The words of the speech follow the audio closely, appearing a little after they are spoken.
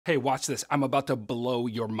Hey, watch this. I'm about to blow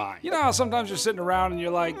your mind. You know how sometimes you're sitting around and you're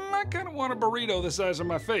like, I kind of want a burrito the size of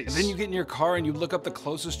my face. And then you get in your car and you look up the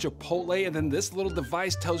closest Chipotle and then this little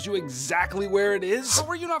device tells you exactly where it is? How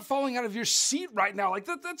are you not falling out of your seat right now? Like,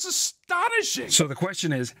 that's astonishing. So the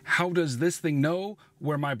question is, how does this thing know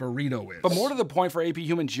where my burrito is? But more to the point for AP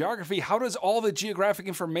Human Geography, how does all the geographic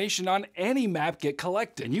information on any map get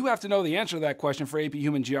collected? And you have to know the answer to that question for AP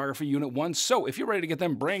Human Geography Unit 1. So if you're ready to get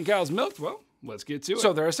them brain cows milked, well, let's get to it.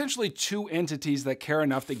 So there are essentially two entities that care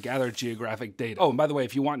enough to gather geographic data. Oh, and by the way,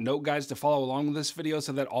 if you want note guides to follow along with this video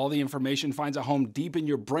so that all the information finds a home deep in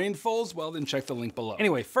your brain folds, well then check the link below.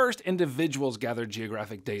 Anyway, first, individuals gather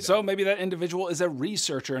geographic data. So maybe that individual is a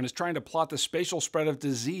researcher and is trying to plot the spatial spread of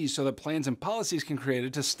disease so that plans and policies can be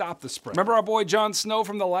created to stop the spread. Remember our boy Jon Snow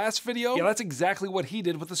from the last video? Yeah, that's exactly what he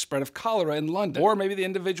did with the spread of cholera in London. Or maybe the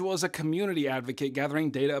individual is a community advocate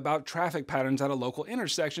gathering data about traffic patterns at a local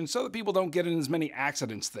intersection so that people don't get in as many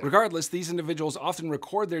accidents there. Regardless, these individuals often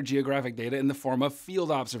record their geographic data in the form of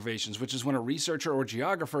field observations, which is when a researcher or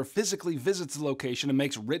geographer physically visits the location and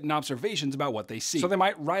makes written observations about what they see. So they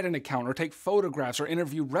might write an account or take photographs or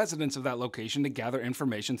interview residents of that location to gather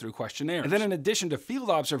information through questionnaires. And then in addition to field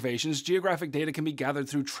observations, geographic data can be gathered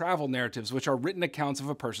through travel narratives, which are written accounts of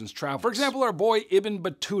a person's travels. For example, our boy Ibn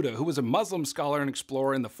Battuta, who was a Muslim scholar and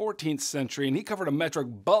explorer in the 14th century, and he covered a metric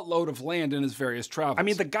buttload of land in his various travels. I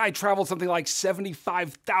mean, the guy traveled something like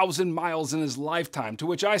 75,000 miles in his lifetime, to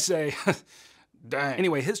which I say, dang.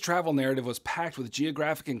 Anyway, his travel narrative was packed with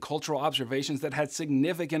geographic and cultural observations that had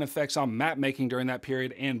significant effects on map making during that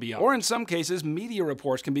period and beyond. Or in some cases, media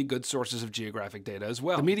reports can be good sources of geographic data as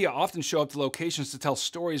well. The media often show up to locations to tell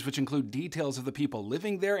stories which include details of the people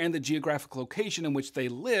living there and the geographic location in which they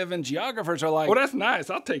live, and geographers are like, well, that's nice,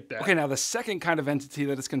 I'll take that. Okay, now the second kind of entity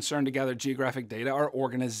that is concerned to gather geographic data are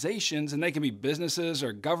organizations, and they can be businesses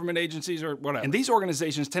or government agencies or whatever. And these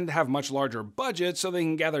organizations tend to have much larger budgets, so they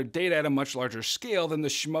can gather data at a much larger scale than the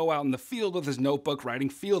schmo out in the field with his notebook writing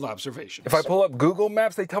field observations. If I pull up Google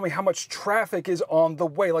Maps, they tell me how much traffic is on the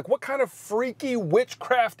way. Like, what kind of freaky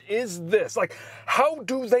witchcraft is this? Like, how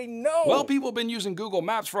do they know? Well, people have been using Google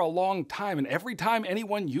Maps for a long time, and every time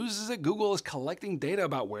anyone uses it, Google is collecting data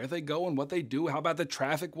about where they go and what they do, how bad the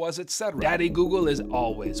traffic was, etc. Daddy Google is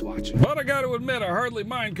always watching. But I gotta admit, I hardly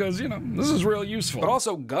mind because, you know, this is real useful. But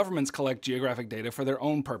also, governments collect geographic data for their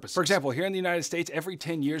own purposes. For example, here in the United States, every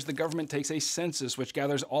 10 years, the government takes a census which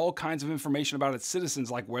gathers all kinds of information about its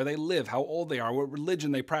citizens, like where they live, how old they are, what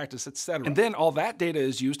religion they practice, etc. And then all that data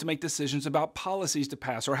is used to make decisions about policies to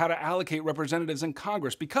pass or how to allocate representatives in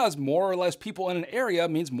Congress, because more or less people in an area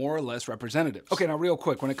means more or less representatives. Okay, now real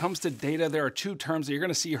quick, when it comes to data, there are two terms that you're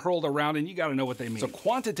gonna see hurled around and you gotta know what they mean. So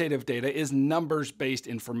quantitative data is numbers-based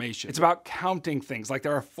information. It's about counting things, like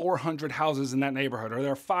there are 400 houses in that neighborhood, or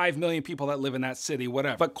there are 5 million people that live in that city,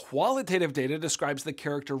 whatever. But qualitative data describes the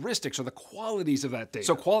characteristics or the qualities of that data.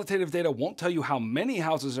 So qualitative data won't tell you how many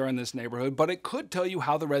houses are in this neighborhood, but it could tell you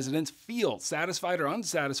how the residents feel, satisfied or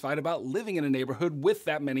unsatisfied about living in a neighborhood with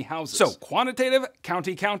that many houses. So quantitative,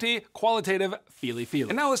 county, qualitative, feely.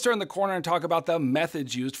 And now let's turn the corner and talk about the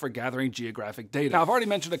methods used for gathering geographic data. Now I've already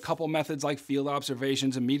mentioned a couple methods like field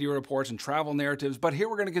observations and media reports and travel narratives, but here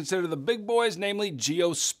we're going to consider the big boys, namely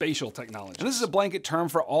geospatial technology. And this is a blanket term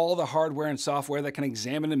for all the hardware and software that can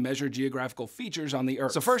examine and measure geographical features on the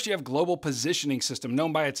Earth. So first you have global positioning system,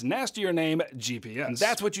 known by its nastier name, GPS. And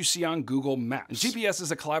that's what you see on Google Maps. And GPS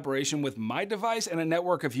is a collaboration with my device and a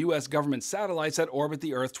network of US government satellites that orbit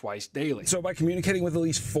the Earth twice daily. So by communicating with at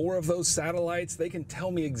least 4 of those satellites, they can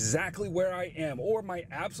tell me exactly where I am, or my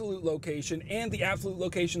absolute location and the absolute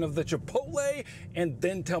location of the Chipotle, and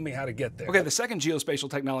then tell me how to get there. Okay, the second geospatial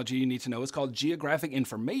technology you need to know is called Geographic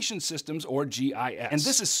Information Systems, or GIS. And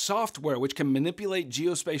this is software which can manipulate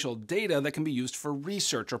geospatial data that can be used for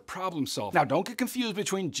research or problem solving. Now don't get confused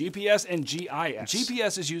between GPS and GIS.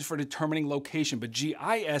 GPS is used for determining location, but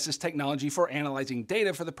GIS is technology for analyzing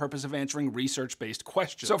data for the purpose of answering research-based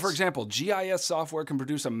questions. So for example, GIS software can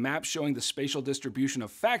produce a map showing the spatial distribution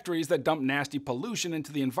of factories that dump nasty pollution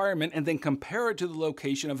into the environment and then compare it to the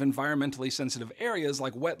location of environmentally sensitive areas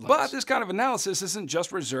like wetlands. But this kind of analysis isn't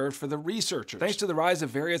just reserved for the researchers. Thanks to the rise of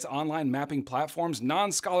various online mapping platforms,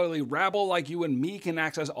 non-scholarly rabble like you and me can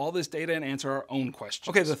access all this data and answer our own questions.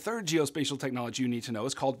 Okay, the third geospatial technology you need to know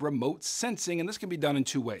is called remote sensing, and this can be done in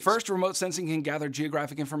 2 ways. First, remote sensing can gather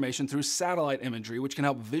geographic information through satellite imagery, which can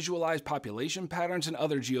help visualize population patterns and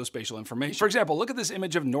other geospatial information. For example, look at this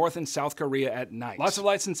image of North and South Korea at night. Lots of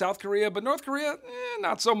lights in South Korea, but North Korea,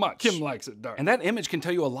 not so much. Kim likes it dark. And that image can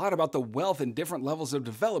tell you a lot about the wealth and different levels of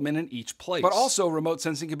development in each place. But also, remote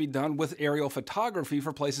sensing can be done with aerial photography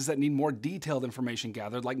for places that need more detailed information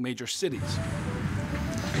gathered, like major cities.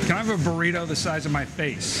 Can I have a burrito the size of my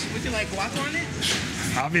face? Would you like guac on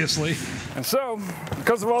it? Obviously. And so,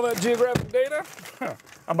 because of all that geographic data,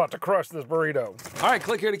 I'm about to crush this burrito. All right,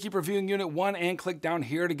 click here to keep reviewing Unit 1 and click down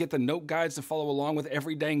here to get the note guides to follow along with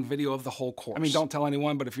every dang video of the whole course. I mean, don't tell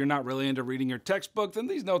anyone, but if you're not really into reading your textbook, then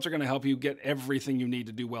these notes are going to help you get everything you need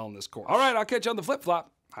to do well in this course. All right, I'll catch you on the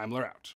flip-flop. Heimler out.